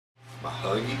my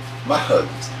huggies, my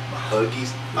huggies, my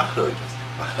huggies, my huggies,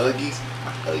 my huggies,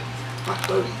 my huggies, my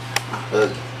huggies, my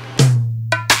huggies.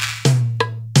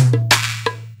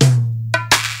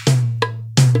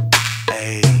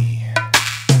 Ayy,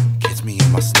 catch me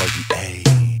in my snuggie,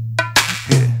 ayy.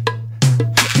 Yeah.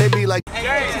 They be like,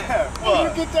 Jam, where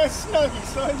you get that snuggie,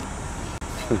 son?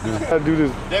 I do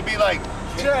this. They be like,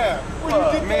 Jam,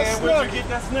 where you get that snuggie? Where'd you get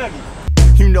that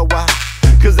snuggie? you know why?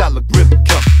 Cause I look really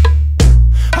comfy.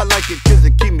 I like it cause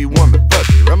it keep me warm and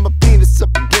fuzzy. Run my penis up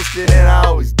against it and I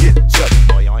always get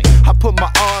chubby. I put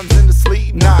my arms in the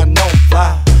sleeve, now I know I'm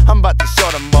fly. I'm about to show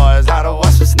them boys how to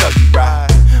watch a snuggie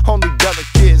ride. Only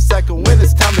delicate cycle when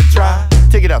it's time to dry.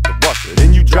 Take it out the washer,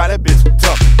 then you dry that bitch with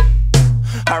tummy.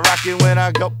 I rock it when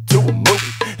I go to a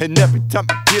movie, and every time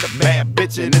I get a bad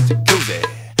bitch in a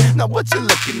jacuzzi. Now what you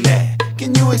looking at?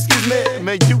 Can you excuse me?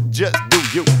 Man, you just do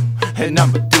you, and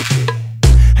I'ma do it.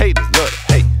 Haters love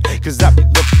to hate, cause I be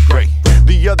looking great.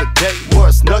 The other day, wore a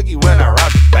snuggie when I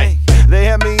robbed the bank. They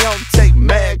had me on tape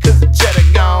mad cause the cheddar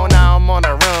gone. Now I'm on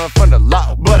a run from the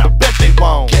law, but I bet they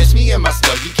won't. Catch me in my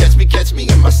snuggie, catch me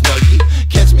in my snuggie.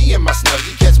 Catch me in my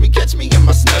snuggie, catch me in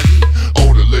my snuggie.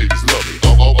 Oh, the ladies love me,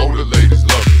 oh, the ladies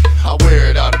love me. I wear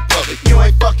it out in public, you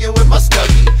ain't fucking with my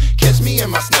snuggie. Catch me in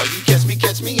my snuggie,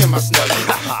 catch me in my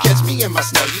snuggie. Catch me in my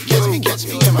snuggie, catch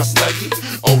me in my snuggie.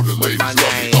 Oh, the ladies love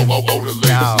me, oh, the ladies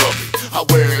love me. I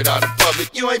wear it out in public,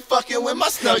 you ain't fucking with my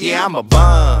snuggie. Yeah, I'm a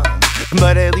bum,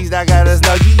 but at least I got a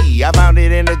snuggie. I found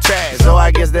it in the trash, so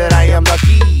I guess that I am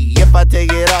lucky. If I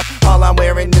take it off, all I'm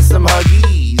wearing is some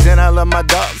huggies. And I love my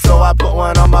dog, so I put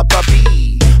one on my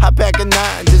puppy. I pack a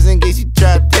 9 just in case you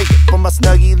try to take it. For my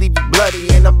snuggie, leave you bloody,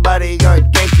 ain't nobody gonna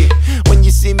gank it. When you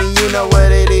see me, you know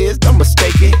what it is, don't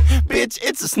mistake it. Bitch,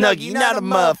 it's a snuggie, not a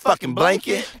motherfucking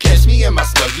blanket. Catch me in my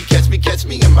snuggie, catch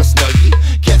me in my snuggie.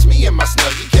 Catch me in my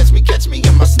snuggie, catch me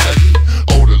in my snuggie.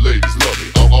 Oh, the ladies love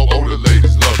me, oh, the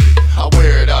ladies love me. I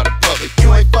wear it out in public,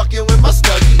 you ain't fucking with my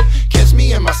snuggie. Catch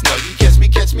me in my snuggie,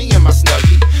 catch me in my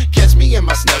snuggie. Catch me in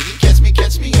my snuggie,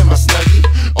 catch me in my snuggie.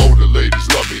 Oh, the ladies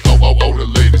love me, oh, the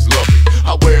ladies love me.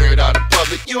 I wear it out in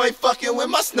public, you ain't fucking with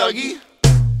my snuggie.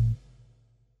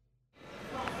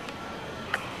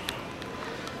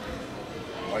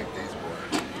 I like these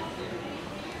boys.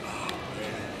 Oh,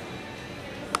 man.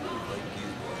 I like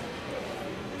these boys.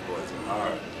 These boys are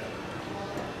hard.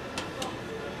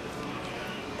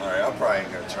 Alright, I probably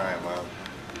ain't gonna try them out.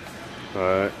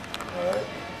 Alright. Alright.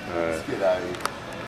 Alright. Let's get out of here.